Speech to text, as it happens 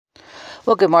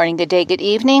Well, good morning, good day, good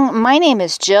evening. My name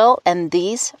is Jill, and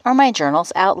these are my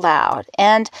journals out loud.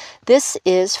 And this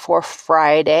is for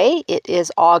Friday. It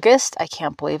is August. I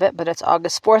can't believe it, but it's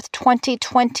August 4th,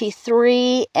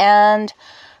 2023. And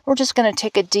we're just going to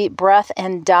take a deep breath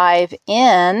and dive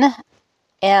in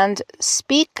and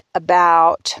speak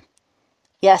about,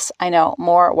 yes, I know,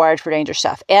 more Wired for Danger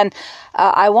stuff. And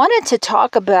I wanted to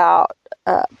talk about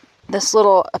this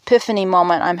little epiphany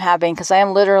moment I'm having, because I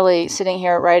am literally sitting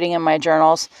here writing in my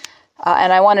journals,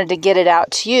 and I wanted to get it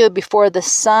out to you before the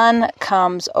sun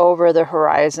comes over the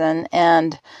horizon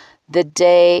and the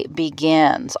day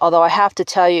begins. Although I have to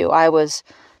tell you, I was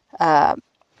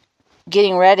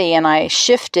getting ready and I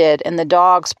shifted, and the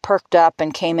dogs perked up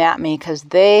and came at me because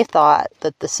they thought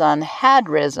that the sun had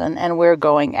risen and we're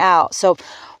going out. So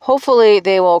hopefully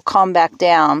they will calm back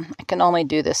down. I can only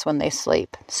do this when they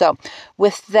sleep. So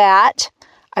with that,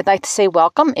 I'd like to say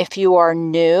welcome if you are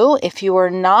new. If you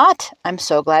are not, I'm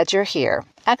so glad you're here.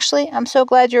 Actually, I'm so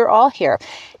glad you're all here.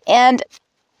 And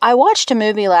I watched a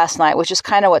movie last night, which is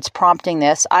kind of what's prompting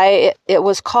this. It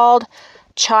was called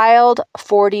Child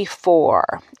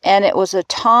 44, and it was a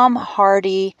Tom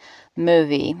Hardy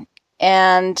movie.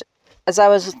 And as I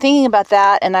was thinking about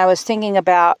that, and I was thinking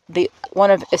about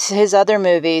one of his other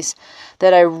movies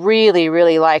that I really,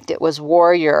 really liked, it was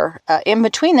Warrior. In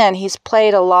between then, he's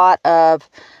played a lot of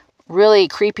really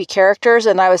creepy characters,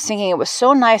 and I was thinking it was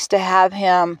so nice to have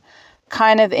him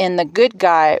kind of in the good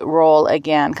guy role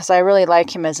again, because I really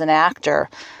like him as an actor.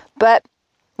 But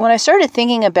when I started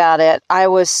thinking about it, I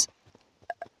was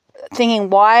thinking,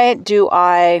 why do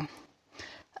I...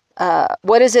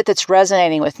 what is it that's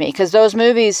resonating with me? Because those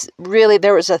movies, really,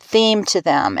 there was a theme to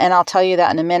them. And I'll tell you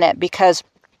that in a minute, because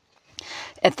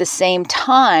at the same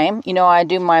time, I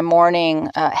do my morning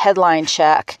headline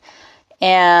check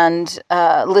and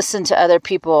listen to other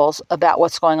people's about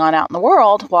what's going on out in the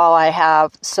world while I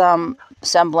have some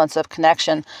semblance of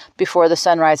connection before the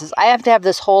sun rises. I have to have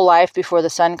this whole life before the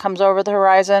sun comes over the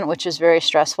horizon, which is very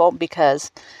stressful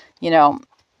because,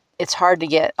 it's hard to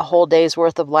get a whole day's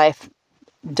worth of life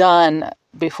done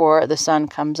before the sun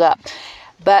comes up.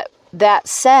 But that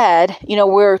said,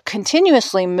 we're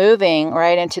continuously moving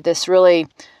right into this really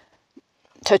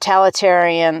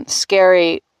totalitarian,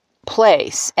 scary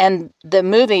place. And the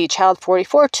movie Child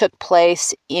 44 took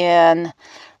place in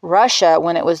Russia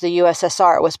when it was the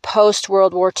USSR. It was post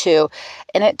World War II.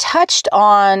 And it touched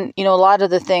on, a lot of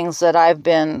the things that I've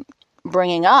been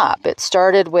bringing up. It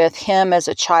started with him as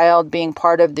a child being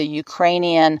part of the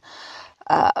Ukrainian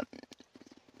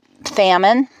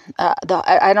famine. I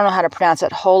don't know how to pronounce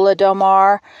it,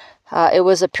 Holodomor. It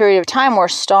was a period of time where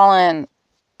Stalin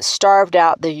starved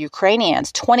out the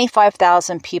Ukrainians.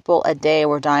 25,000 people a day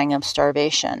were dying of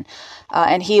starvation.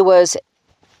 And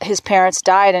his parents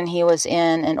died, and he was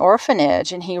in an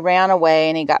orphanage, and he ran away,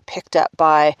 and he got picked up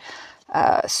by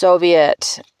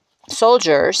Soviet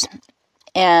soldiers,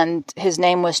 and his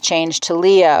name was changed to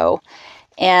Leo,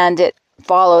 and it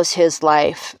follows his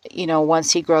life,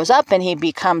 once he grows up and he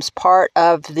becomes part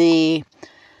of the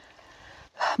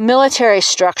military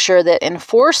structure that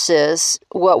enforces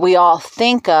what we all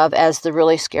think of as the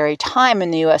really scary time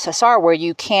in the USSR, where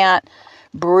you can't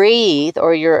breathe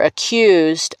or you're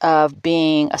accused of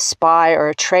being a spy or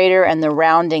a traitor, and the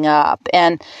rounding up.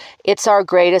 And it's our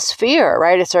greatest fear,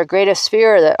 right? It's our greatest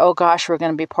fear that, oh gosh, we're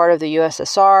going to be part of the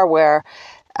USSR where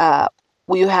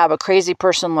you have a crazy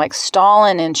person like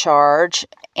Stalin in charge,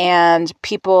 and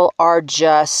people are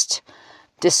just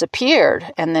disappeared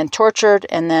and then tortured,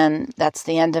 and then that's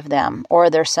the end of them, or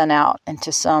they're sent out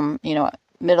into some,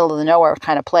 middle of the nowhere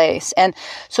kind of place. And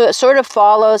so it sort of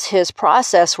follows his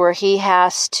process where he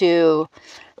has to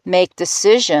make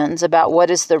decisions about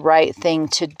what is the right thing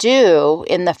to do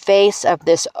in the face of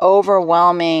this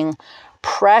overwhelming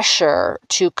pressure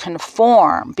to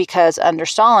conform, because under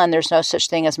Stalin, there's no such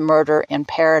thing as murder in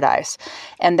paradise.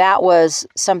 And that was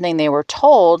something they were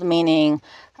told, meaning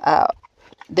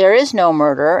there is no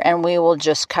murder and we will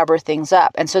just cover things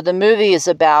up. And so the movie is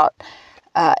about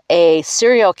a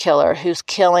serial killer who's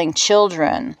killing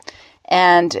children,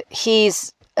 and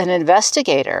he's an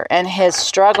investigator, and his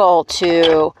struggle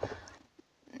to,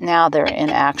 now they're in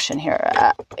action here,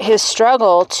 his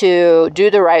struggle to do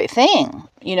the right thing.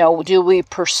 Do we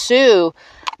pursue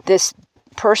this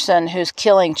person who's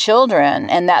killing children?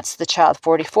 And that's the Child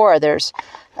 44.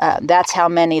 That's how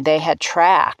many they had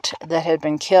tracked that had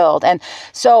been killed. And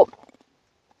so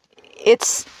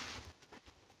it's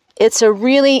a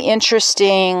really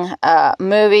interesting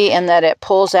movie in that it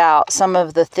pulls out some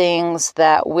of the things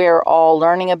that we're all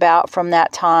learning about from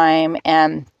that time.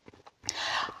 And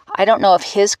I don't know if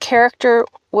his character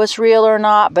was real or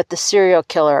not, but the serial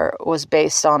killer was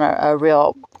based on a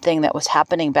real thing that was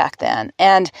happening back then.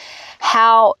 And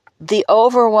how the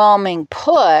overwhelming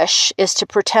push is to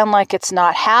pretend like it's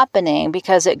not happening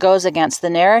because it goes against the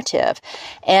narrative.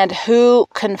 And who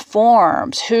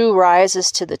conforms, who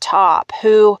rises to the top,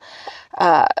 who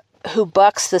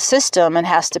bucks the system and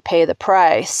has to pay the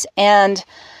price. And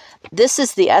this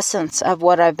is the essence of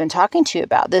what I've been talking to you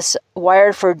about, this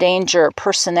wired for danger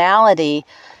personality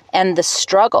and the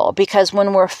struggle. Because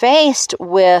when we're faced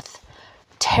with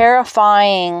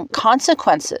terrifying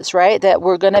consequences, right, that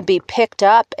we're going to be picked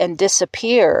up and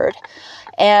disappeared,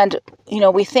 and,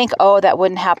 we think, oh, that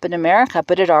wouldn't happen in America,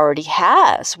 but it already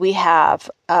has. We have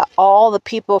all the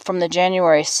people from the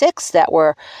January 6th that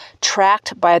were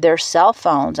tracked by their cell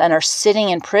phones and are sitting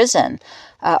in prison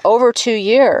over 2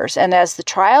 years. And as the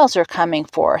trials are coming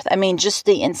forth, I mean, just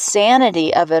the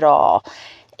insanity of it all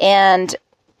and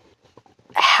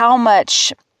how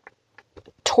much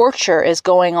torture is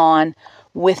going on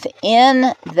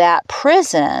within that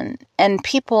prison, and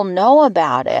people know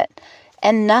about it,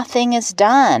 and nothing is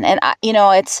done. And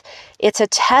it's a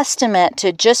testament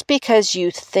to, just because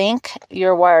you think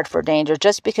you're wired for danger,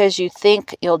 just because you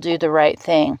think you'll do the right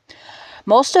thing,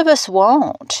 most of us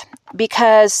won't.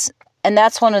 And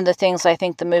that's one of the things I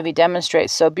think the movie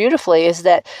demonstrates so beautifully, is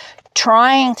that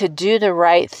trying to do the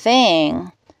right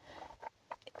thing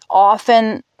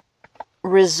often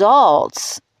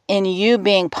results in you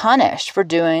being punished for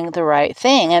doing the right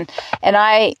thing. And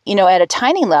I, at a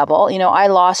tiny level, I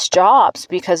lost jobs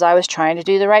because I was trying to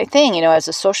do the right thing. As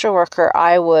a social worker,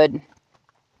 I would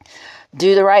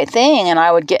do the right thing and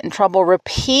I would get in trouble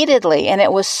repeatedly. And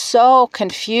it was so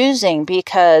confusing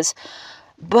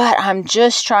but I'm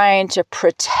just trying to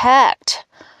protect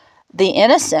the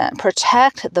innocent,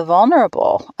 protect the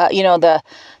vulnerable.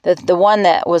 The one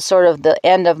that was sort of the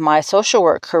end of my social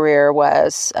work career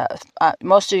was,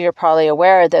 most of you are probably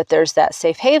aware that there's that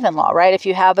safe haven law, right? If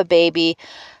you have a baby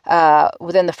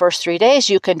within the first 3 days,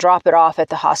 you can drop it off at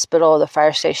the hospital or the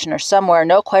fire station or somewhere,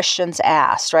 no questions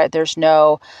asked, right? There's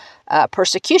no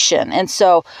persecution. And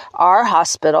so our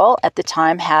hospital at the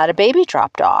time had a baby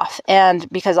dropped off. And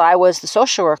because I was the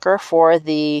social worker for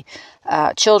the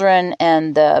children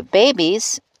and the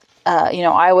babies,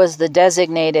 I was the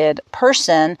designated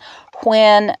person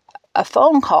when a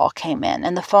phone call came in.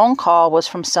 And the phone call was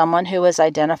from someone who was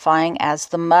identifying as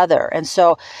the mother. And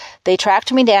so they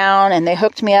tracked me down and they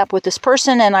hooked me up with this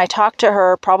person. And I talked to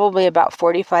her probably about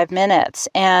 45 minutes.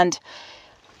 And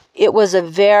it was a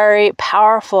very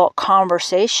powerful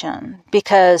conversation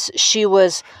because she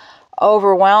was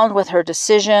overwhelmed with her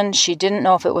decision. She didn't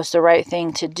know if it was the right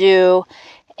thing to do.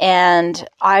 And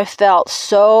I felt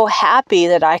so happy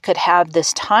that I could have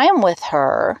this time with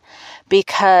her,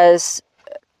 because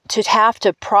to have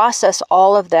to process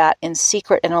all of that in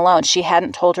secret and alone, she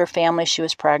hadn't told her family she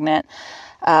was pregnant.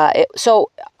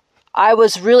 So I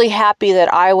was really happy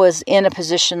that I was in a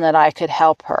position that I could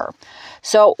help her.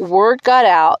 So word got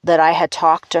out that I had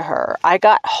talked to her. I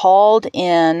got hauled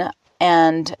in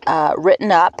and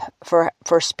written up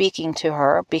for speaking to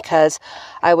her because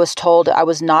I was told I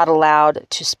was not allowed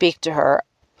to speak to her.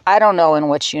 I don't know in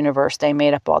which universe they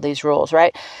made up all these rules,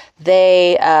 right?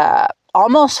 They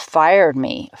almost fired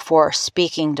me for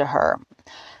speaking to her.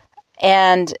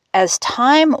 And as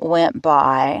time went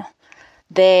by,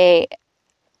 they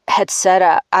had set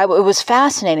up, it was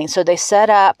fascinating. So they set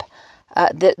up,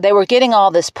 they were getting all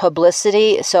this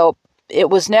publicity. So it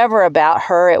was never about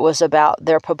her. It was about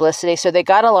their publicity. So they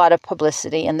got a lot of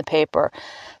publicity in the paper.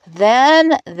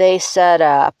 Then they set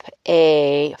up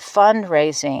a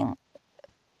fundraising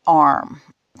arm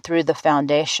through the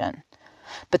foundation.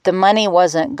 But the money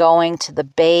wasn't going to the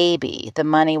baby. The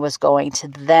money was going to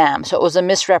them. So it was a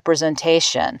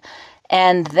misrepresentation.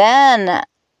 And then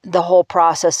the whole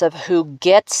process of who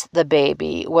gets the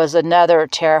baby was another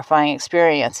terrifying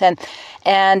experience.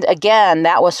 And again,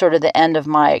 that was sort of the end of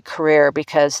my career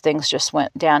because things just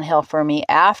went downhill for me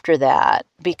after that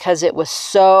because it was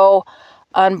so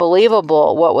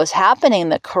unbelievable what was happening.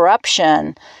 The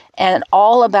corruption and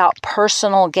all about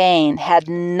personal gain had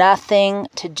nothing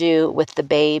to do with the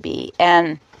baby.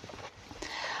 And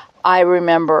I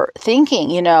remember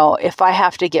thinking, if I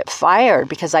have to get fired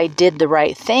because I did the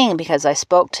right thing, because I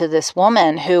spoke to this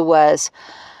woman who was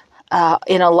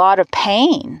in a lot of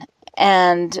pain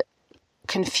and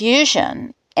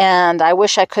confusion, and I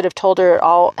wish I could have told her it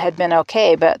all had been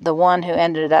okay, but the one who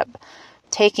ended up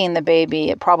taking the baby,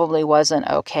 it probably wasn't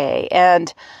okay.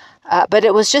 And but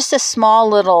it was just a small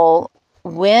little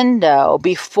window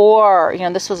before,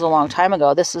 this was a long time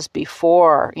ago. This was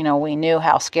before, we knew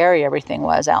how scary everything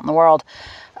was out in the world.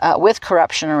 with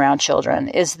corruption around children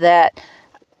is that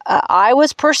I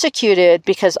was persecuted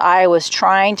because I was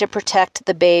trying to protect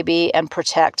the baby and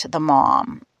protect the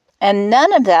mom. And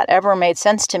none of that ever made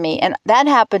sense to me. And that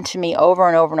happened to me over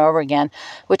and over and over again,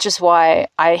 which is why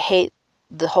I hate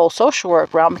the whole social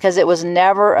work realm, because it was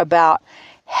never about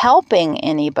helping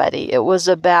anybody. It was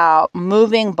about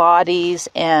moving bodies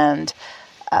and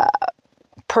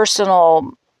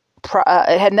personal,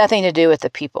 it had nothing to do with the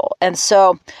people. And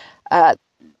so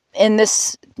in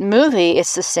this movie,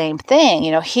 it's the same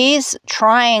thing. He's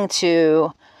trying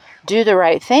to do the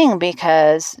right thing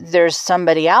because there's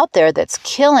somebody out there that's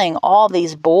killing all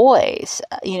these boys,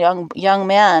 young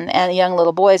men and young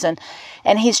little boys,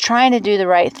 and he's trying to do the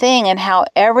right thing, and how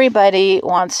everybody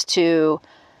wants to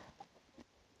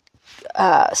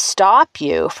stop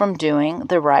you from doing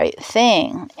the right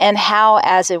thing, and how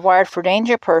as a Wired for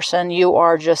Danger person, you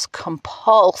are just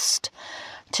compulsed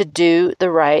to do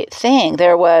the right thing.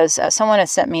 There was someone had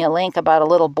sent me a link about a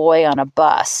little boy on a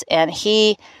bus, and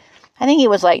I think he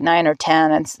was like 9 or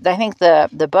 10, and I think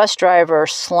the bus driver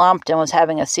slumped and was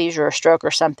having a seizure or stroke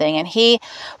or something, and he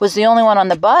was the only one on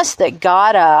the bus that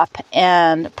got up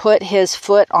and put his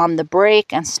foot on the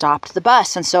brake and stopped the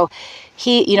bus. And so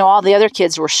he, all the other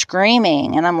kids were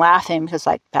screaming, and I'm laughing because,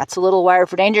 like, that's a little Wired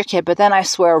for Danger kid. But then I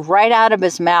swear, right out of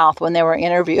his mouth when they were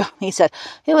interviewing, he said,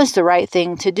 it was the right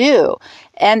thing to do.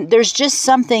 And there's just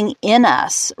something in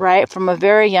us, right, from a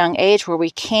very young age where we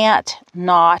can't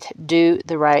not do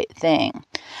the right thing.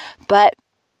 But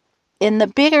in the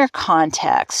bigger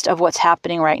context of what's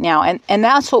happening right now, and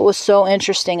that's what was so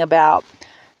interesting about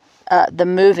the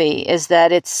movie, is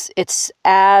that it's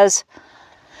as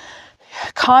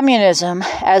communism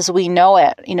as we know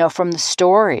it, from the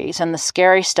stories and the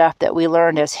scary stuff that we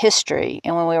learned as history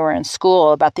and when we were in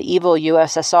school about the evil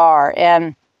USSR,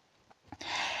 and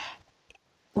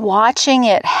watching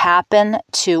it happen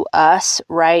to us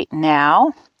right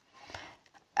now.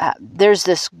 There's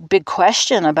this big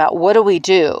question about what do we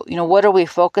do? What are we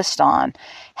focused on?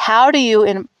 How do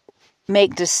you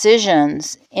make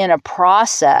decisions in a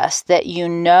process that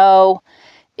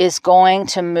is going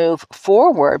to move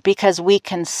forward? Because we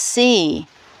can see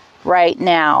right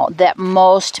now that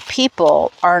most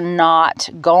people are not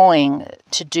going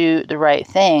to do the right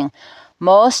thing.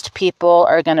 Most people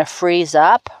are going to freeze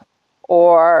up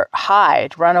or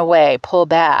hide, run away, pull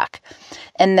back.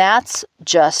 And that's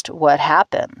just what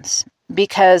happens.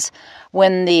 Because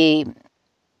when the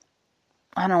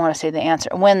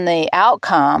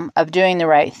outcome of doing the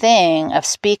right thing, of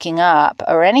speaking up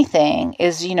or anything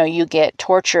is, you get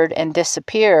tortured and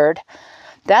disappeared,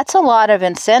 that's a lot of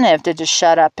incentive to just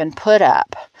shut up and put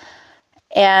up.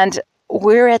 And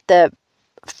we're at the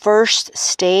first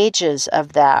stages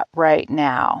of that right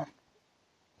now.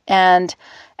 And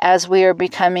as we are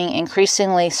becoming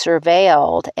increasingly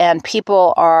surveilled and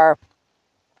people are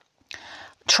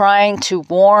trying to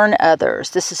warn others,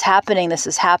 this is happening, this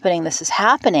is happening, this is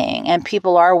happening, and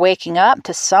people are waking up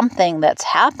to something that's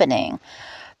happening,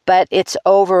 but it's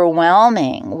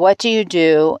overwhelming. What do you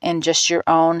do in just your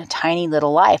own tiny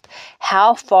little life?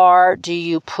 How far do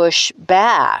you push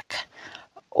back?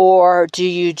 Or do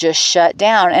you just shut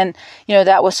down? And,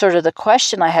 that was sort of the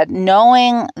question I had,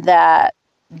 knowing that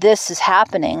this is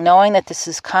happening, knowing that this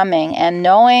is coming, and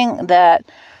knowing that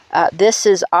this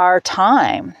is our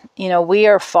time. We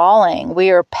are falling.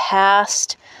 We are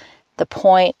past the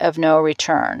point of no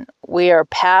return. We are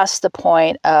past the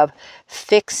point of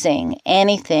fixing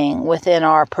anything within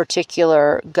our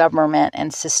particular government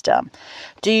and system.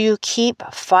 Do you keep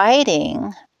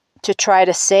fighting to try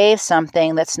to save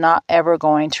something that's not ever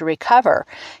going to recover?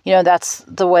 That's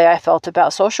the way I felt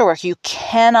about social work. You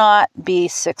cannot be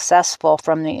successful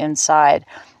from the inside.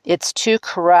 It's too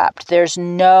corrupt. There's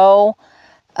no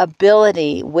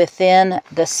ability within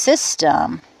the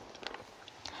system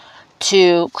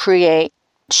to create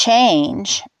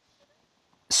change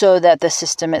so that the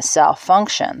system itself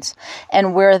functions.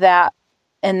 And we're that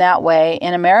in that way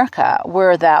in America.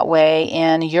 We're that way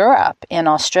in Europe, in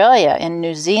Australia, in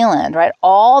New Zealand, right?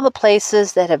 All the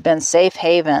places that have been safe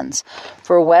havens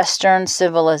for Western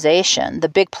civilization, the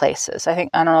big places. I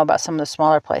don't know about some of the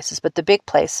smaller places, but the big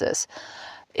places,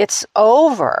 it's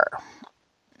over.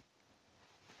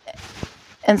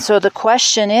 And so the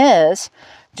question is,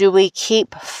 do we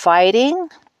keep fighting?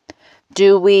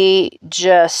 Do we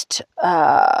just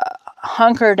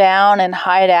hunker down and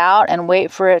hide out and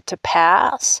wait for it to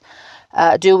pass?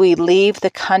 Do we leave the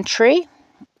country?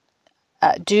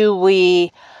 Do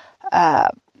we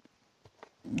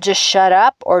just shut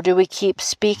up, or do we keep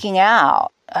speaking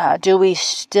out? Do we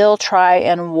still try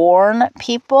and warn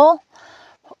people,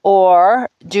 or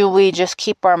do we just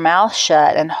keep our mouth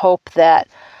shut and hope that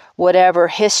whatever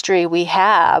history we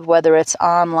have, whether it's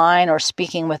online or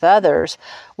speaking with others,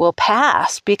 will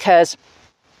pass. Because,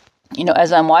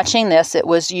 as I'm watching this, it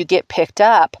was you get picked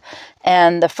up,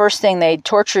 and the first thing they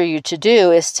torture you to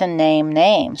do is to name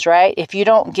names, right? If you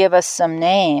don't give us some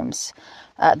names,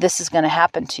 this is going to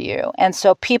happen to you. And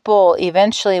so people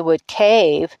eventually would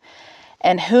cave,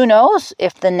 and who knows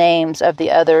if the names of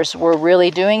the others were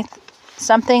really doing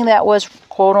something that was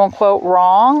quote unquote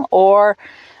wrong, or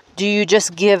do you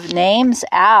just give names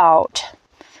out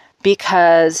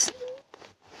because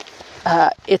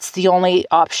it's the only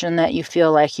option that you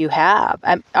feel like you have?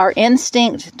 Our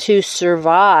instinct to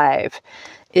survive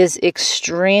is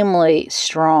extremely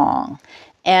strong.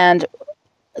 And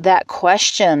that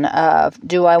question of,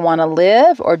 do I want to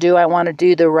live or do I want to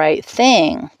do the right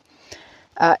thing?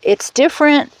 It's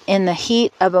different in the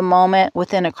heat of a moment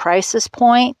within a crisis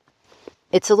point.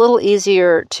 It's a little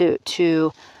easier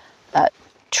to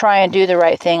try and do the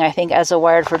right thing, I think, as a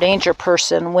Wired for Danger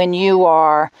person when you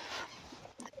are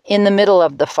in the middle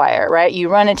of the fire, right? You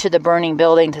run into the burning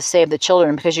building to save the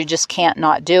children because you just can't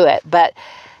not do it. But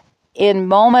in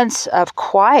moments of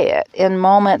quiet, in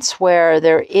moments where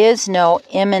there is no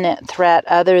imminent threat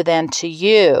other than to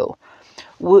you,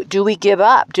 do we give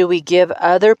up? Do we give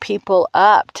other people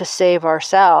up to save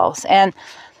ourselves? And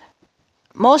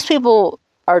most people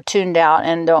are tuned out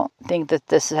and don't think that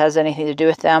this has anything to do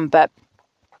with them, but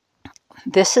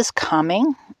this is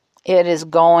coming. It is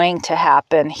going to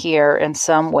happen here in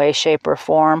some way, shape, or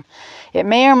form. It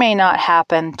may or may not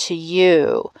happen to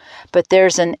you, but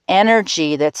there's an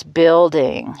energy that's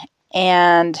building,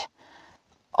 and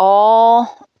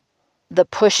all the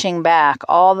pushing back,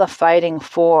 all the fighting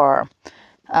for,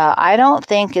 I don't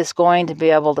think is going to be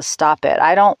able to stop it.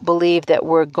 I don't believe that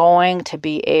we're going to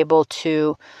be able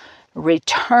to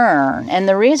return. And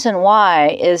the reason why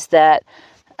is that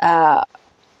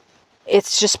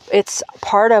it's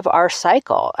part of our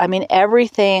cycle. I mean,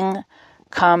 everything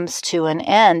comes to an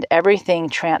end. Everything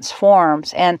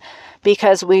transforms. And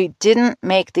because we didn't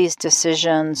make these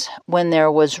decisions when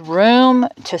there was room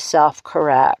to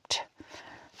self-correct,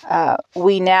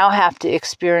 we now have to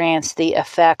experience the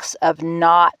effects of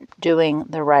not doing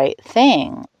the right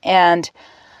thing. And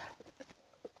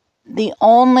the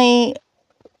only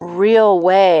real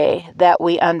way that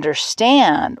we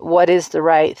understand what is the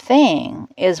right thing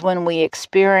is when we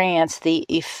experience the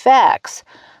effects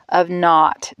of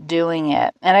not doing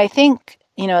it. And I think,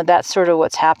 that's sort of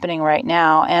what's happening right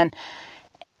now. And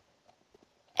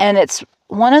it's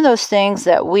one of those things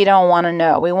that we don't want to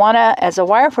know. We want to, as a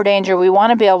Wired for Danger, we want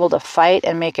to be able to fight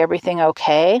and make everything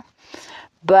okay.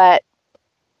 But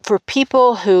for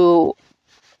people who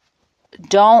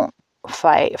don't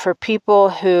fight, for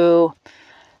people who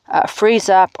freeze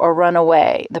up or run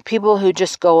away, the people who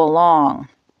just go along,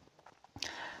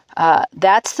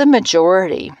 that's the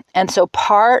majority. And so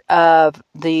part of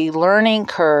the learning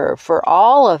curve for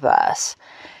all of us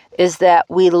is that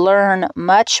we learn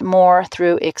much more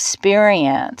through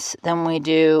experience than we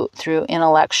do through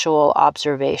intellectual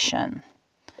observation.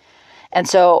 And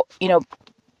so,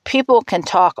 people can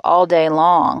talk all day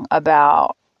long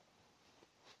about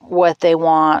what they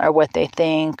want or what they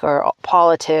think or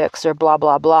politics or blah,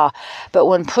 blah, blah. But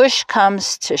when push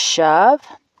comes to shove,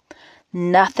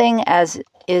 nothing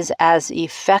is as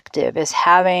effective as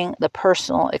having the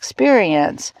personal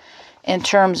experience in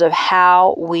terms of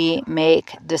how we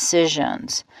make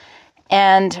decisions.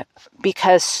 And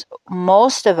because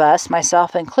most of us,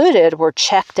 myself included, were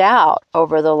checked out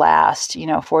over the last,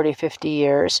 40, 50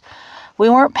 years,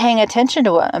 we weren't paying attention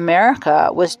to what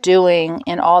America was doing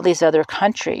in all these other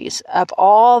countries. Of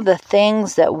all the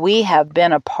things that we have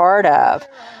been a part of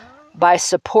by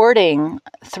supporting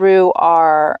through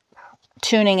our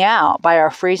tuning out, by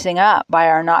our freezing up, by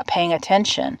our not paying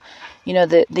attention,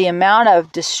 the amount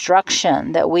of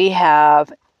destruction that we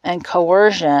have and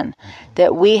coercion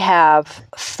that we have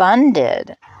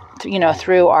funded,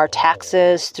 through our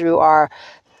taxes, through our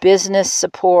business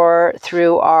support,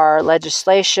 through our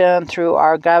legislation, through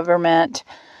our government,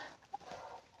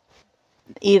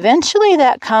 eventually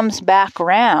that comes back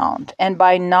around. And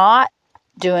by not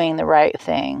doing the right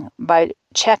thing, by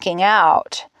checking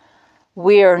out,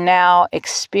 we are now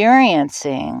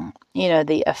experiencing,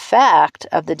 the effect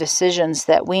of the decisions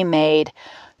that we made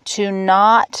to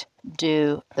not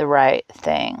do the right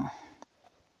thing.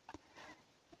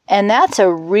 And that's a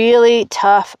really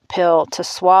tough pill to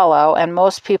swallow, and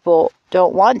most people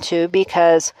don't want to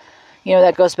because,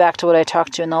 that goes back to what I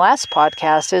talked to in the last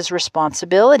podcast, is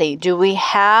responsibility. Do we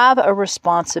have a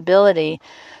responsibility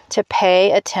to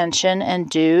pay attention and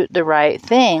do the right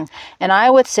thing? And I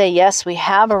would say, yes, we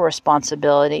have a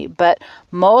responsibility, but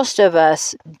most of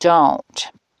us don't.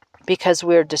 because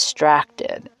we're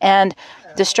distracted. And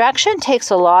distraction takes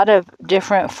a lot of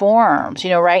different forms.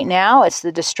 Right now it's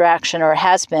the distraction, or it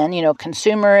has been,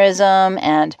 consumerism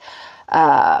and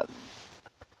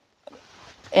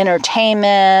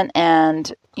entertainment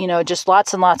and, just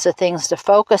lots and lots of things to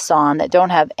focus on that don't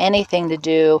have anything to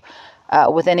do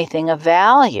with anything of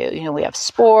value. We have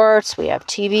sports, we have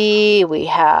TV, we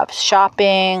have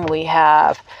shopping, we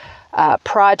have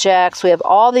projects, we have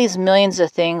all these millions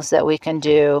of things that we can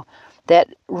do that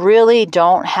really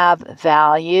don't have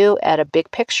value at a big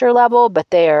picture level, but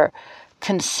they are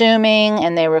consuming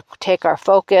and they take our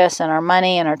focus and our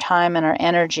money and our time and our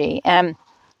energy. And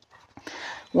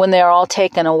when they're all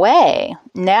taken away,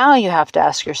 now you have to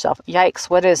ask yourself, yikes,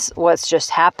 what's just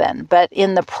happened? But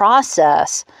in the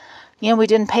process, we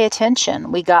didn't pay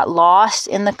attention. We got lost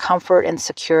in the comfort and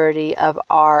security of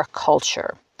our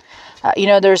culture.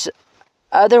 There's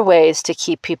other ways to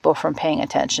keep people from paying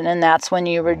attention, and that's when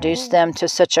you reduce them to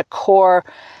such a core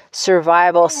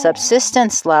survival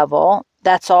subsistence level.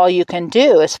 That's all you can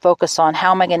do is focus on,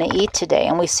 how am I going to eat today?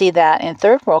 And we see that in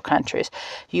third world countries.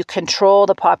 You control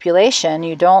the population.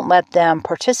 You don't let them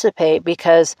participate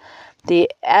because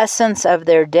the essence of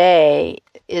their day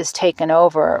is taken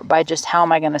over by just, how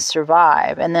am I going to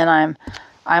survive? And then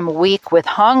I'm weak with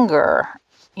hunger.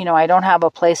 I don't have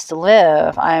a place to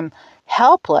live. I'm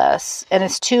helpless, and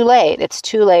it's too late. It's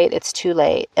too late. It's too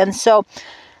late. And so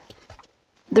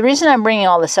the reason I'm bringing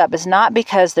all this up is not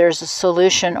because there's a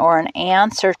solution or an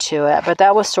answer to it, but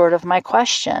that was sort of my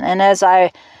question. And as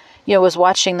I, was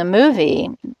watching the movie,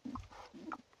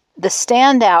 the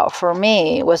standout for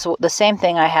me was the same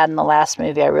thing I had in the last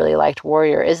movie I really liked,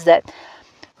 Warrior, is that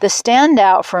the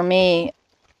standout for me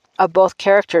of both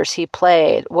characters he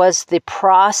played was the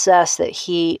process that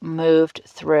he moved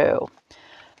through.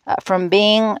 From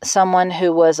being someone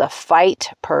who was a fight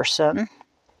person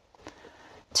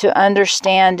to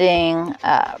understanding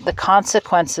the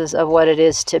consequences of what it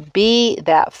is to be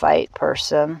that fight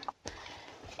person.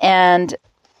 And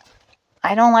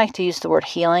I don't like to use the word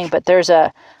healing, but there's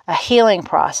a healing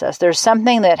process. There's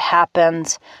something that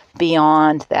happens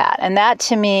beyond that. And that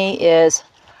to me is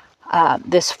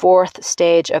this fourth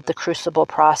stage of the crucible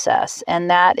process. And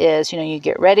that is, you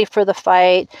get ready for the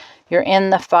fight, you're in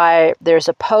the fight, there's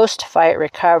a post-fight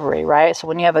recovery, right? So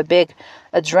when you have a big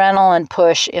adrenaline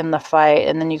push in the fight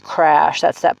and then you crash,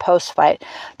 that's that post-fight.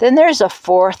 Then there's a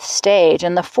fourth stage,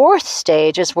 and the fourth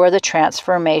stage is where the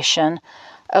transformation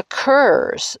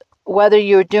occurs. Whether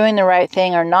you're doing the right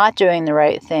thing or not doing the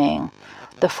right thing,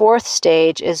 the fourth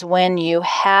stage is when you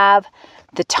have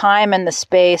the time and the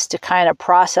space to kind of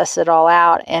process it all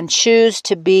out and choose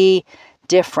to be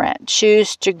different,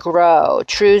 choose to grow,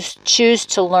 choose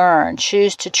to learn,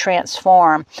 choose to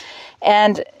transform.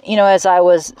 And, as I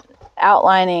was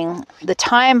outlining the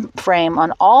time frame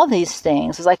on all these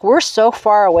things, it's like we're so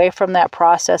far away from that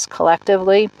process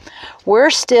collectively.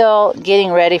 We're still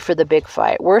getting ready for the big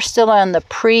fight. We're still in the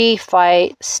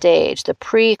pre-fight stage, the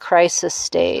pre-crisis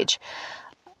stage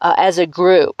as a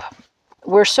group.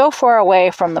 We're so far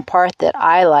away from the part that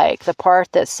I like, the part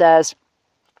that says,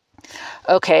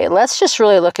 okay, let's just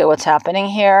really look at what's happening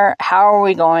here. How are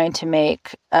we going to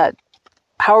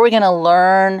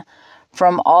learn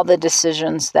from all the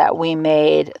decisions that we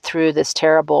made through this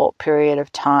terrible period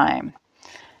of time?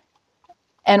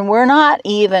 And we're not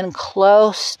even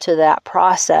close to that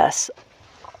process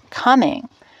coming.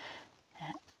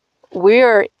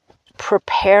 We're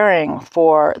preparing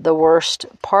for the worst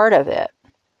part of it.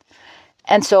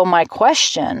 And so my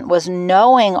question was,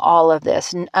 knowing all of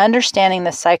this, understanding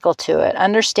the cycle to it,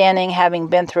 understanding, having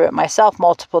been through it myself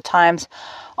multiple times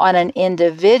on an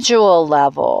individual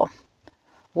level,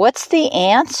 what's the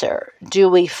answer? Do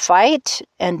we fight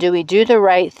and do we do the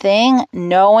right thing,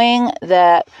 knowing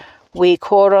that we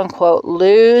quote unquote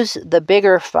lose the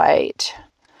bigger fight?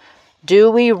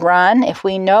 Do we run? If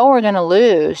we know we're going to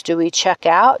lose, do we check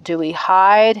out? Do we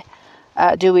hide?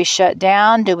 Do we shut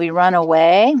down? Do we run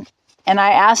away? And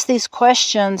I ask these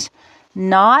questions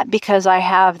not because I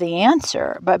have the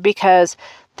answer, but because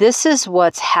this is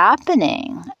what's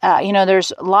happening.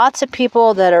 There's lots of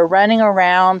people that are running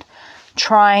around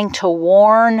trying to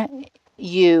warn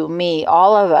you, me,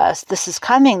 all of us, this is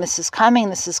coming, this is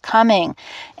coming, this is coming.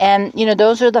 And,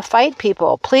 those are the fight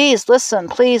people. Please listen,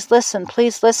 please listen,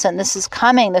 please listen. This is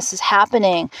coming, this is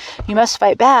happening. You must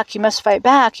fight back, you must fight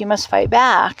back, you must fight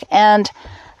back. And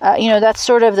that's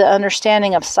sort of the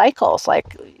understanding of cycles.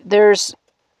 Like, there's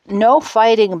no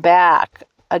fighting back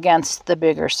against the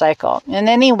bigger cycle. In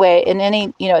any way,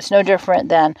 it's no different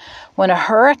than when a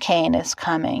hurricane is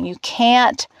coming. You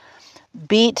can't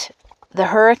beat the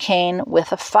hurricane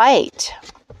with a fight.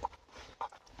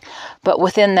 But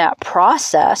within that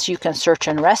process, you can search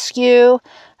and rescue,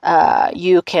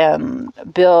 you can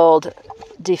build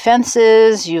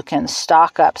defenses, you can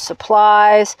stock up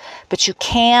supplies, but you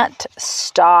can't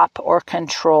stop or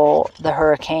control the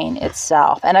hurricane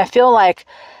itself. And I feel like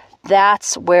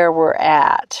that's where we're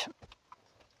at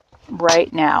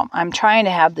right now. I'm trying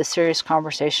to have this serious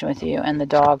conversation with you, and the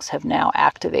dogs have now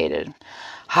activated.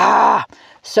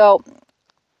 So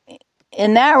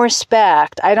in that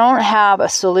respect, I don't have a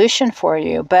solution for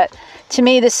you, but to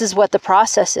me, this is what the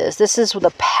process is. This is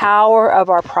the power of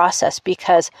our process,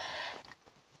 because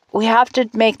we have to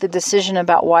make the decision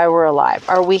about why we're alive.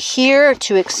 Are we here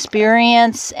to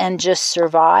experience and just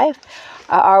survive?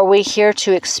 Are we here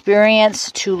to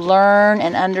experience, to learn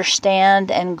and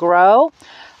understand and grow?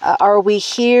 Are we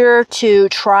here to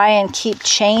try and keep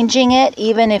changing it,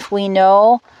 even if we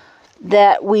know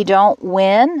that we don't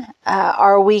win?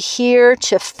 Are we here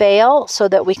to fail so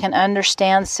that we can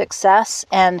understand success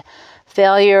and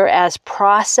failure as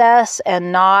process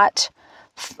and not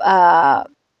the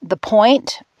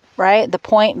point, right? The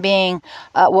point being,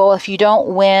 if you don't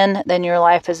win, then your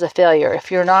life is a failure.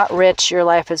 If you're not rich, your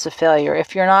life is a failure.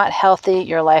 If you're not healthy,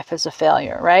 your life is a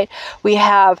failure, right? We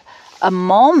have a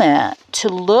moment to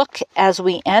look as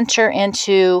we enter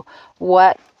into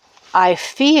what I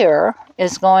fear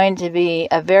is going to be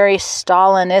a very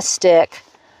Stalinistic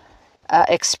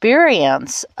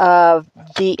experience of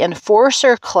the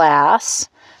enforcer class.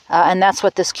 And that's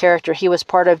what this character, he was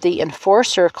part of the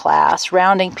enforcer class,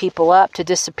 rounding people up to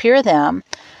disappear them.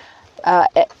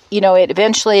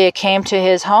 It came to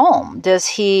his home. Does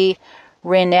he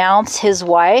renounce his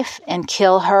wife and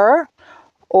kill her?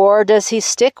 Or does he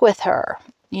stick with her?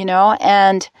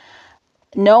 And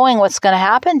knowing what's going to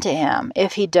happen to him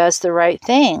if he does the right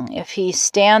thing, if he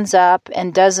stands up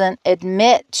and doesn't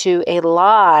admit to a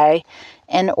lie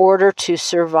in order to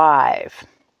survive.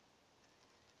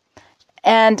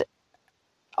 And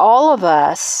all of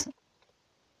us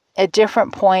at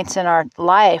different points in our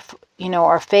life,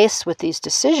 are faced with these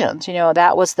decisions.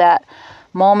 That was that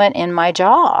moment in my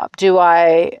job. Do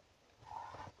I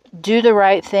do the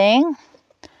right thing?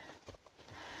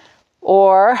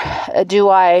 Or do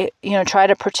I, try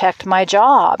to protect my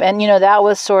job? And, that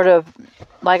was sort of,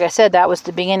 like I said, that was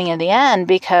the beginning of the end,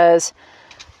 because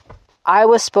I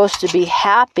was supposed to be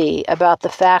happy about the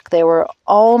fact they were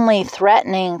only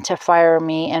threatening to fire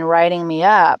me and writing me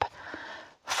up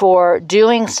for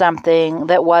doing something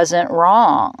that wasn't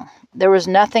wrong. There was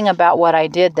nothing about what I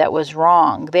did that was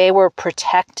wrong. They were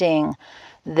protecting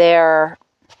there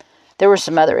were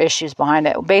some other issues behind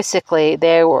it. Basically,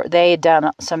 they had done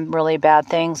some really bad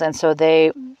things, and so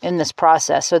in this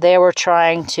process, so they were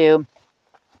trying to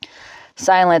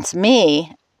silence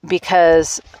me,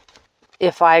 because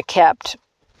if I kept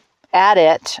at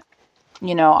it,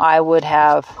 I would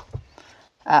have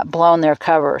blown their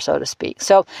cover, so to speak.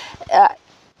 So,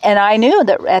 and I knew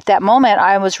that at that moment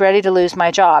I was ready to lose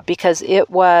my job, because it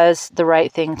was the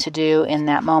right thing to do in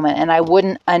that moment. And I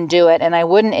wouldn't undo it, and I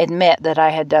wouldn't admit that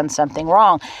I had done something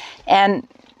wrong. And,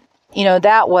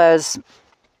 that was,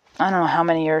 I don't know how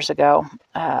many years ago,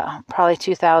 probably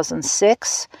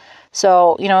 2006.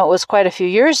 So, it was quite a few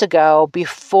years ago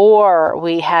before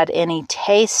we had any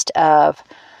taste of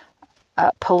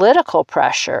political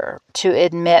pressure to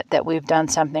admit that we've done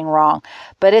something wrong.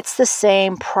 But it's the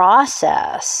same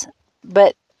process.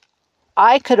 But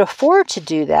I could afford to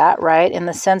do that, right? In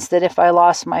the sense that if I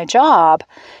lost my job,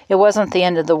 it wasn't the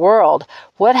end of the world.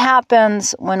 What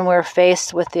happens when we're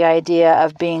faced with the idea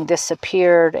of being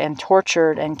disappeared and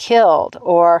tortured and killed,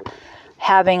 or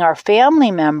having our family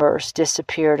members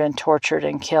disappeared and tortured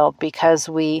and killed because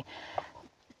we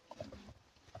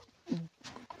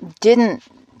didn't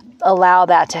allow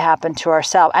that to happen to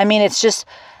ourselves? I mean, it's just,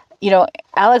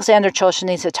 Alexander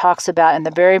Solzhenitsyn talks about in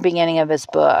the very beginning of his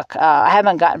book, I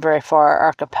haven't gotten very far,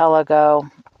 Archipelago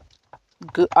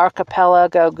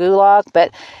Gulag,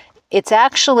 but it's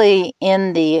actually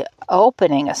in the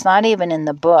opening. It's not even in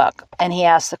the book. And he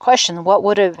asks the question, what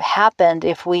would have happened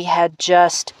if we had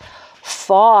just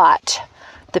fought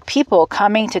the people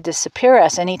coming to disappear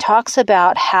us? And he talks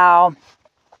about how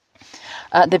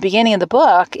the beginning of the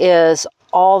book is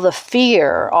all the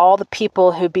fear, all the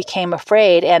people who became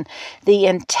afraid, and the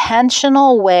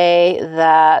intentional way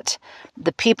that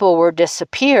the people were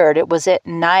disappeared. It was at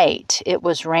night. It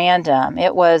was random.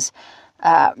 It was,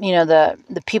 the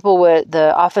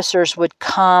officers would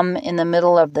come in the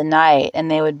middle of the night, and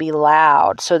they would be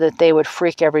loud so that they would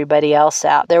freak everybody else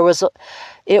out.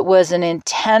 It was an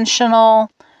intentional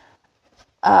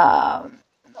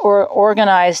or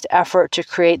organized effort to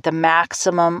create the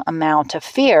maximum amount of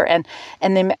fear. And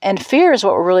fear is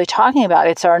what we're really talking about.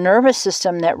 It's our nervous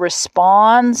system that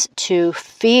responds to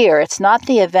fear. It's not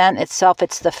the event itself,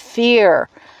 it's the fear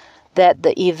that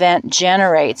the event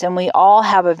generates. And we all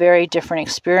have a very different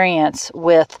experience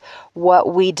with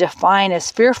what we define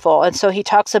as fearful. And so he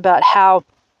talks about how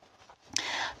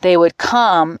they would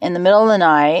come in the middle of the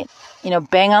night,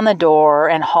 bang on the door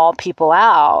and haul people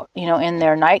out, in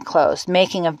their night clothes,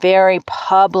 making a very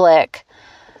public,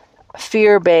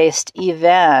 fear-based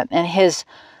event. And his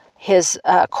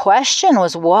question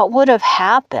was, what would have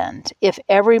happened if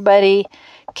everybody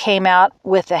came out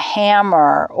with a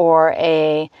hammer or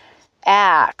a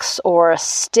axe or a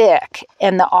stick,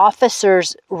 and the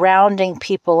officers rounding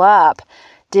people up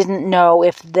didn't know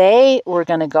if they were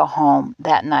going to go home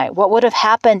that night? What would have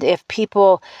happened if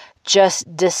people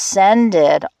just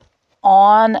descended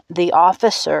on the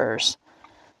officers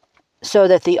so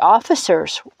that the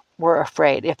officers were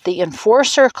afraid? If the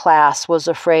enforcer class was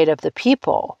afraid of the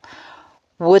people,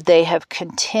 would they have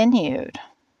continued?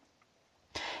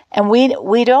 And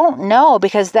we don't know,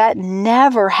 because that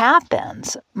never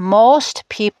happens. Most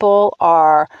people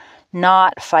are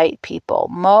not fight people.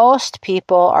 Most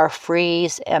people are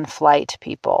freeze and flight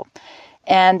people.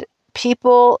 And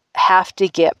people have to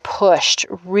get pushed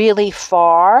really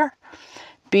far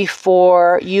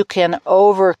before you can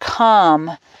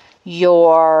overcome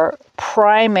your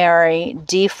primary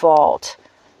default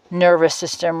nervous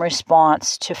system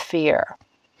response to fear.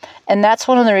 And that's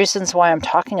one of the reasons why I'm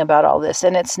talking about all this.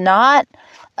 And it's not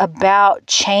about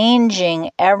changing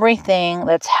everything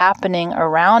that's happening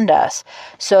around us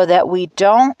so that we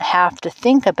don't have to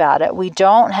think about it. We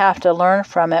don't have to learn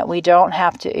from it. We don't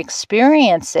have to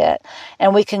experience it.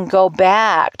 And we can go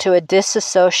back to a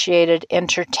disassociated,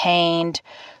 entertained,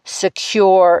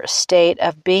 secure state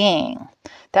of being.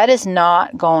 That is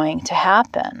not going to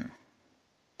happen.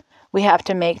 We have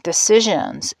to make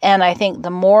decisions. And I think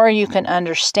the more you can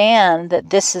understand that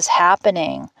this is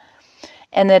happening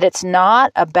and that it's not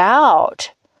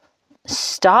about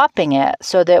stopping it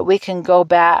so that we can go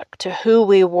back to who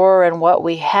we were and what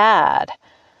we had.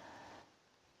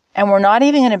 And we're not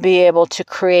even going to be able to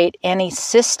create any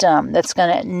system that's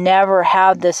going to never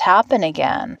have this happen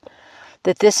again.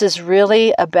 That this is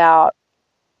really about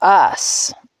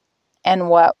us and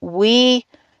what we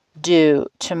do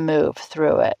to move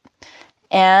through it.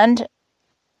 And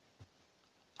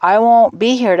I won't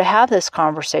be here to have this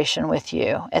conversation with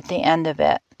you at the end of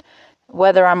it.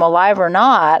 Whether I'm alive or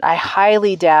not, I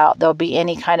highly doubt there'll be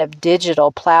any kind of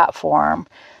digital platform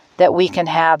that we can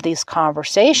have these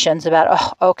conversations about,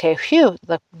 oh, okay, phew,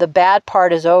 the bad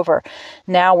part is over.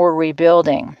 Now we're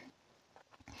rebuilding.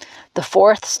 The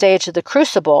fourth stage of the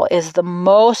crucible is the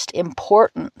most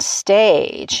important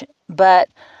stage, but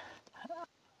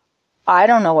I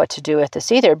don't know what to do with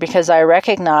this either, because I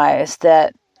recognize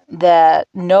that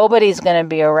nobody's going to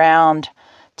be around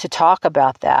to talk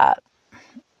about that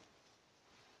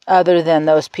other than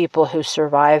those people who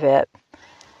survive it.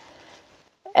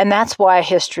 And that's why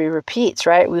history repeats,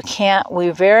 right? We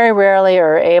very rarely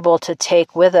are able to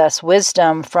take with us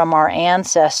wisdom from our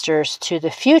ancestors to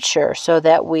the future so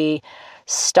that we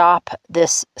stop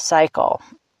this cycle.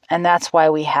 And that's why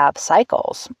we have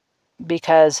cycles,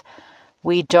 because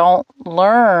we don't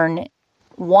learn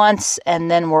once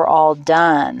and then we're all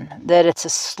done. That it's a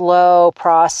slow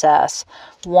process,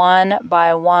 one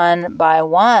by one by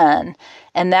one.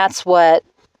 And that's what,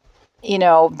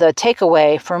 the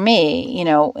takeaway for me,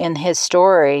 in his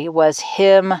story was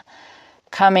him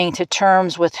coming to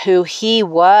terms with who he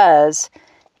was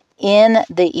in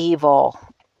the evil,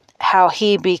 how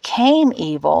he became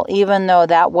evil, even though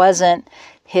that wasn't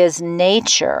his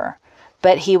nature,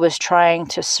 but he was trying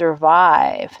to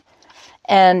survive.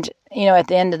 And, at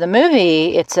the end of the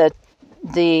movie, it's a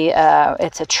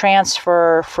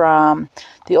transfer from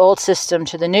the old system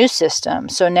to the new system.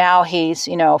 So now he's,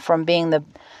 from being the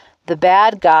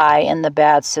bad guy in the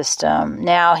bad system,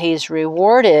 now he's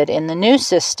rewarded in the new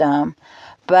system.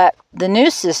 But the new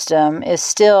system is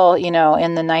still,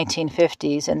 in the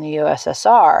 1950s in the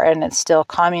USSR, and it's still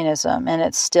communism, and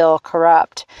it's still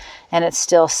corrupt, and it's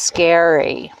still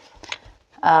scary.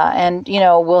 And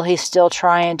will he still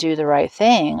try and do the right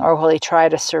thing, or will he try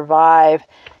to survive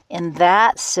in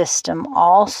that system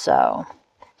also?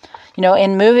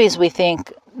 In movies, we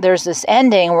think there's this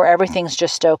ending where everything's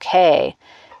just okay.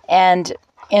 And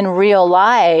in real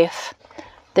life,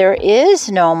 there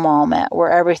is no moment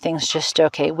where everything's just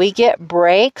okay. We get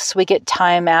breaks, we get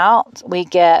time out, we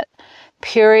get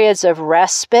periods of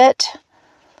respite,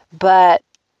 but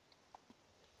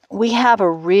we have a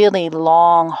really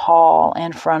long haul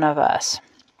in front of us.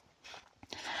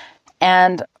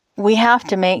 And we have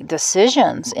to make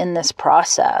decisions in this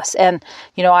process. And,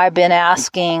 I've been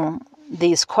asking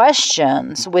these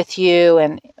questions with you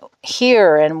and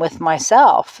here and with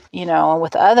myself, and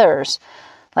with others.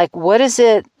 Like, what is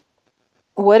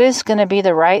going to be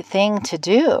the right thing to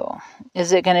do?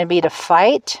 Is it going to be to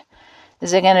fight?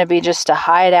 Is it going to be just to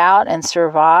hide out and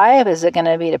survive? Is it going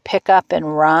to be to pick up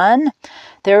and run?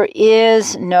 There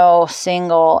is no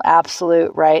single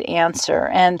absolute right answer.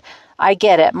 And I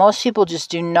get it. Most people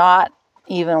just do not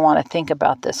even want to think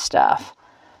about this stuff.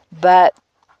 But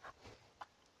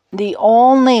the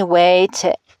only way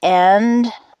to end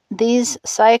these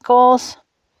cycles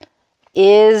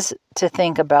is to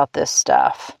think about this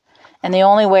stuff. And the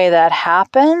only way that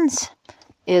happens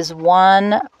is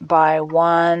one by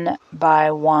one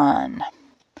by one,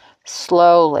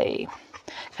 slowly.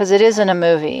 Because it isn't a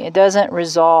movie. It doesn't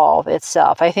resolve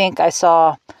itself. I think I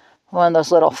saw one of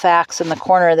those little facts in the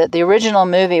corner that the original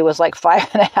movie was like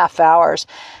 5.5 hours,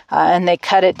 and they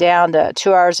cut it down to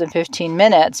 2 hours and 15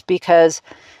 minutes because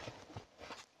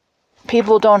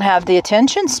people don't have the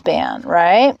attention span,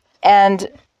 right? And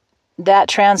that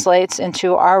translates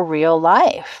into our real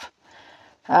life.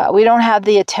 We don't have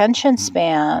the attention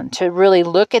span to really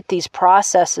look at these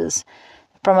processes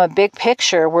from a big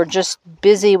picture. We're just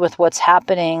busy with what's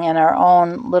happening in our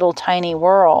own little tiny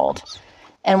world.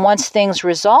 And once things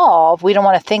resolve, we don't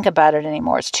want to think about it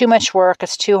anymore. It's too much work.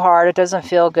 It's too hard. It doesn't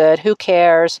feel good. Who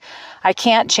cares? I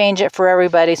can't change it for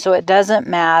everybody, so it doesn't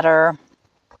matter.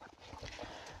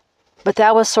 But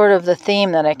that was sort of the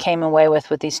theme that I came away with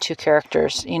these two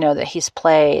characters, that he's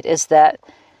played, is that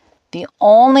the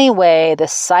only way the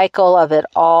cycle of it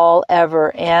all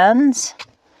ever ends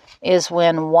is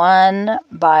when one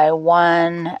by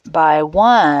one by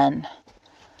one,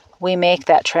 we make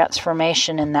that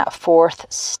transformation in that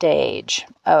fourth stage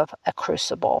of a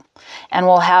crucible. And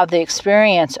we'll have the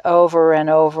experience over and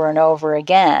over and over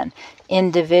again,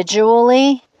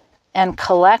 individually and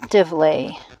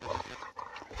collectively,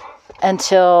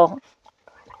 until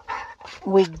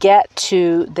we get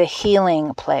to the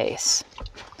healing place.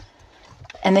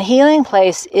 And the healing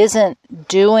place isn't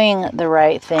doing the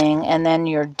right thing and then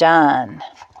you're done.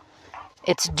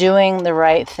 It's doing the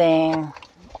right thing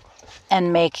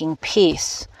and making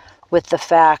peace with the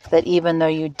fact that even though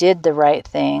you did the right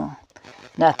thing,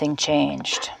 nothing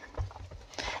changed.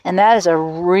 And that is a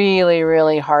really,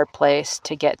 really hard place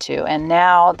to get to. And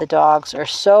now the dogs are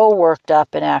so worked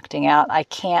up and acting out, I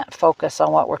can't focus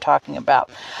on what we're talking about.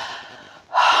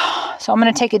 So I'm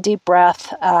going to take a deep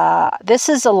breath. This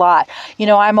is a lot.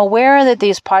 I'm aware that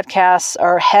these podcasts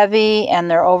are heavy and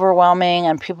they're overwhelming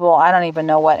and people, I don't even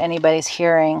know what anybody's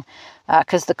hearing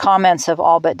because the comments have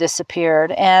all but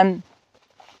disappeared. And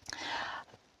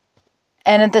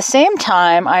at the same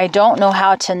time, I don't know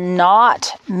how to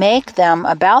not make them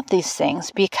about these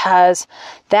things because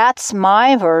that's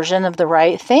my version of the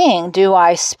right thing. Do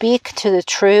I speak to the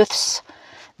truths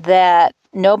that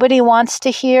nobody wants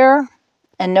to hear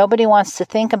and nobody wants to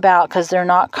think about because they're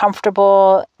not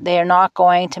comfortable? They're not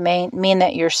going to mean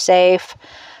that you're safe.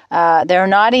 They're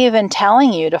not even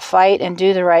telling you to fight and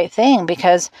do the right thing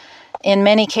because in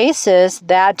many cases,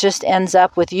 that just ends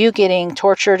up with you getting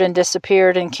tortured and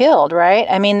disappeared and killed, right?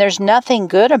 I mean, there's nothing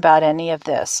good about any of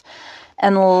this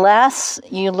unless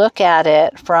you look at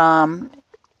it from,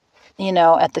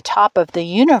 at the top of the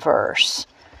universe.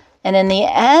 And in the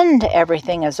end,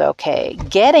 everything is okay.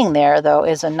 Getting there, though,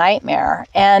 is a nightmare.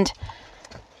 And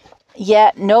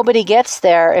yet nobody gets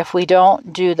there if we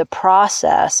don't do the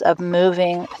process of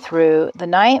moving through the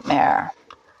nightmare.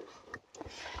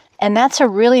 And that's a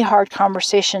really hard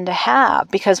conversation to have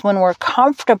because when we're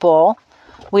comfortable,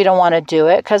 we don't want to do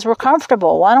it because we're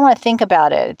comfortable. Well, I don't want to think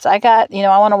about it. I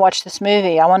want to watch this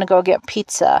movie. I want to go get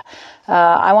pizza.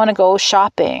 I want to go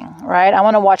shopping, right? I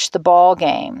want to watch the ball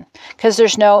game because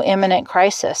there's no imminent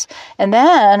crisis. And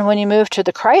then when you move to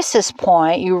the crisis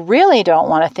point, you really don't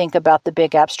want to think about the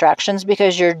big abstractions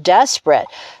because you're desperate.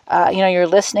 You're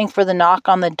listening for the knock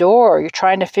on the door. You're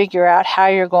trying to figure out how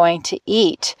you're going to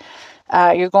eat.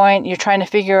 You're trying to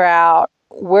figure out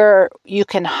where you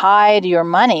can hide your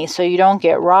money so you don't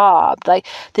get robbed. Like,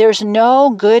 there's no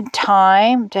good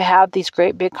time to have these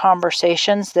great big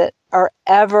conversations that are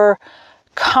ever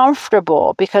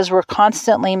comfortable because we're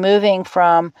constantly moving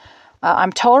from,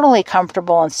 I'm totally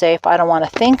comfortable and safe, I don't want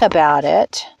to think about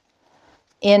it,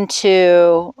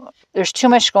 into, there's too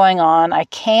much going on, I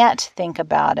can't think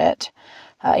about it.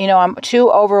 I'm too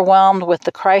overwhelmed with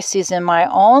the crises in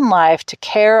my own life to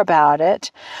care about it.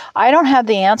 I don't have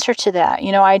the answer to that.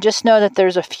 I just know that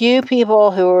there's a few people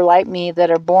who are like me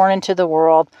that are born into the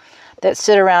world that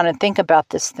sit around and think about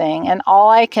this thing. And all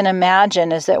I can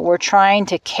imagine is that we're trying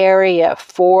to carry it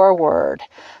forward,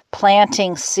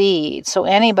 planting seed. So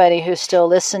anybody who's still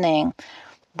listening,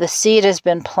 the seed has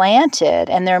been planted,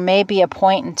 and there may be a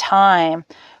point in time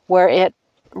where it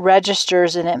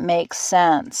registers and it makes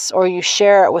sense, or you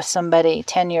share it with somebody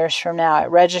 10 years from now, it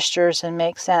registers and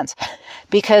makes sense.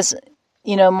 Because,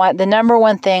 the number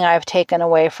one thing I've taken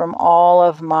away from all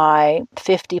of my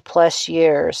 50 plus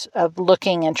years of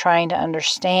looking and trying to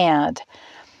understand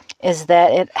is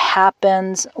that it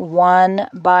happens one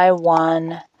by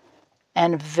one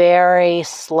and very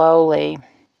slowly,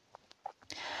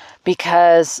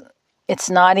 because it's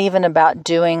not even about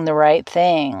doing the right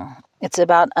thing. It's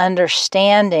about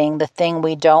understanding the thing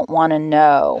we don't want to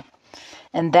know.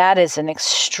 And that is an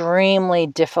extremely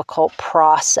difficult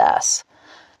process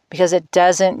because it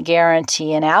doesn't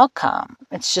guarantee an outcome.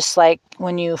 It's just like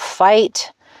when you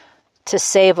fight to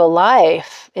save a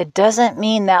life, it doesn't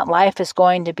mean that life is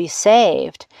going to be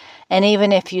saved. And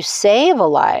even if you save a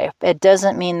life, it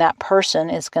doesn't mean that person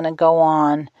is going to go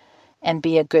on and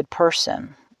be a good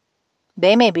person.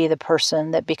 They may be the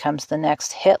person that becomes the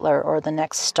next Hitler or the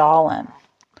next Stalin.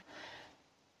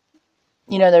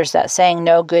 There's that saying,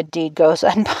 no good deed goes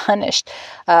unpunished.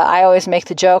 I always make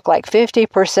the joke, like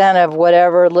 50% of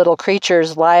whatever little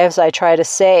creatures' lives I try to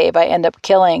save, I end up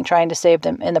killing, trying to save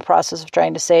them, in the process of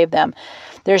trying to save them.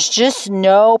 There's just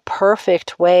no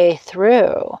perfect way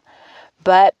through.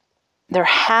 But there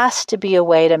has to be a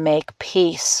way to make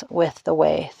peace with the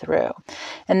way through.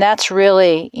 And that's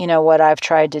really, what I've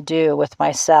tried to do with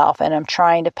myself. And I'm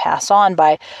trying to pass on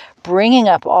by bringing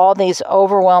up all these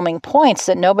overwhelming points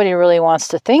that nobody really wants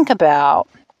to think about,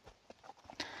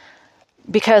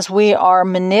 because we are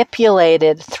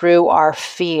manipulated through our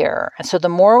fear. And so the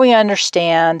more we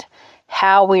understand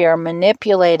how we are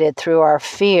manipulated through our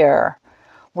fear,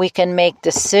 we can make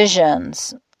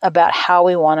decisions about how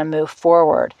we want to move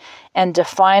forward and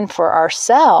define for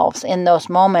ourselves in those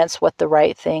moments what the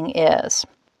right thing is.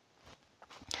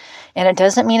 And it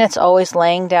doesn't mean it's always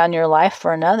laying down your life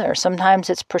for another. Sometimes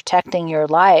it's protecting your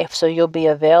life so you'll be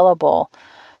available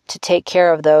to take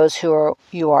care of those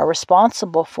you are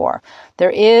responsible for.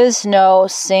 There is no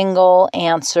single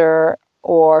answer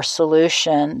or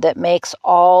solution that makes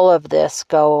all of this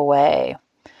go away.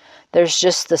 There's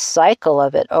just the cycle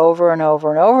of it over and over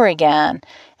and over again,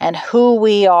 and who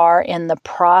we are in the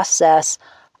process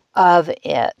of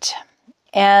it.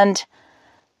 And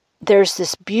there's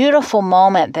this beautiful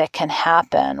moment that can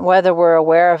happen, whether we're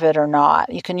aware of it or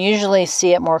not. You can usually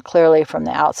see it more clearly from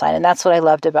the outside, and that's what I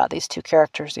loved about these two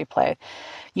characters he played.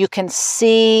 You can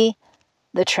see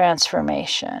the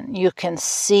transformation. You can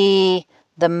see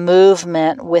the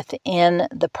movement within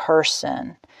the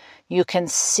person. You can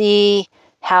see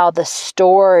how the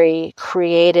story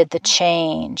created the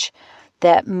change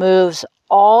that moves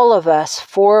all of us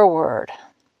forward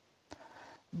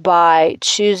by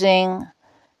choosing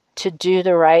to do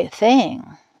the right thing,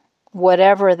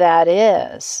 whatever that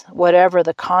is, whatever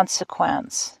the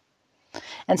consequence.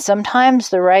 And sometimes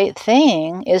the right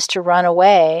thing is to run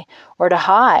away or to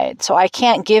hide. So I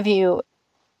can't give you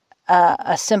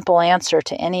a simple answer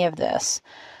to any of this.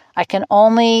 I can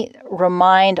only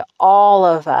remind all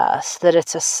of us that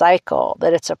it's a cycle,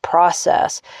 that it's a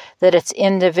process, that it's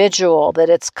individual, that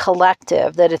it's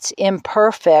collective, that it's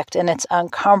imperfect and it's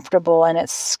uncomfortable and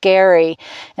it's scary.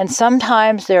 And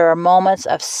sometimes there are moments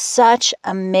of such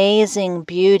amazing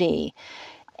beauty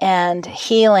and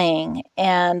healing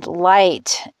and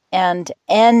light and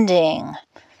ending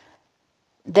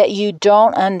that you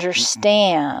don't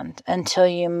understand until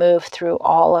you move through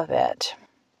all of it.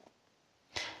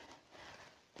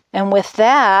 And with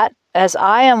that, as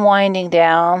I am winding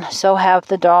down, so have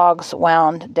the dogs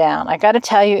wound down. I got to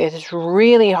tell you, it is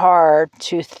really hard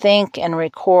to think and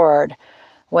record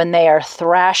when they are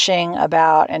thrashing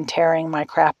about and tearing my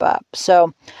crap up.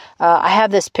 So I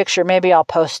have this picture, maybe I'll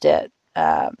post it,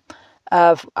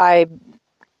 of I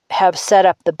have set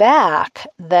up the back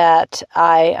that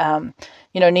I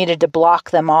needed to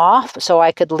block them off so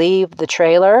I could leave the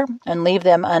trailer and leave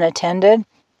them unattended.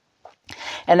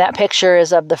 And that picture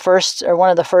is of one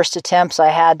of the first attempts I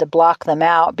had to block them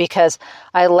out, because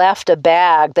I left a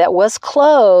bag that was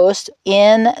closed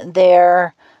in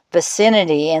their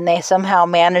vicinity, and they somehow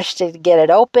managed to get it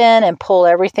open and pull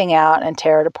everything out and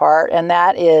tear it apart. And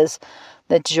that is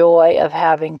the joy of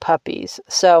having puppies.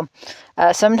 So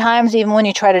sometimes even when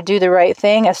you try to do the right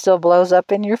thing, it still blows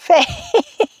up in your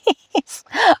face.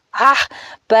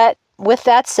 But with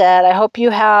that said, I hope you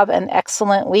have an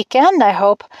excellent weekend. I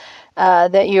hope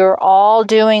that you're all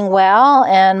doing well.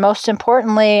 And most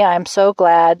importantly, I'm so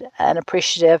glad and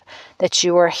appreciative that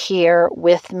you are here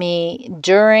with me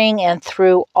during and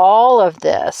through all of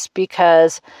this,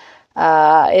 because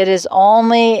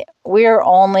we're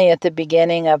only at the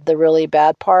beginning of the really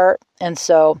bad part. And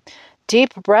so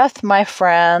deep breath, my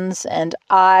friends, and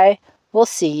I will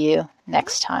see you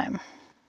next time.